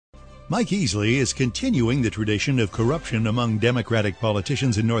Mike Easley is continuing the tradition of corruption among Democratic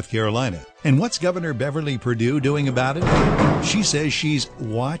politicians in North Carolina. And what's Governor Beverly Perdue doing about it? She says she's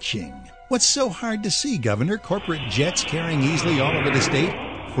watching. What's so hard to see, Governor? Corporate jets carrying Easley all over the state?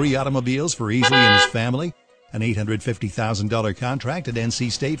 Free automobiles for Easley and his family? An $850,000 contract at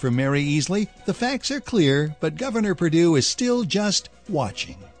NC State for Mary Easley? The facts are clear, but Governor Perdue is still just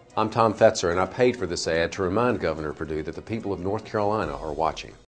watching. I'm Tom Fetzer, and I paid for this ad to remind Governor Perdue that the people of North Carolina are watching.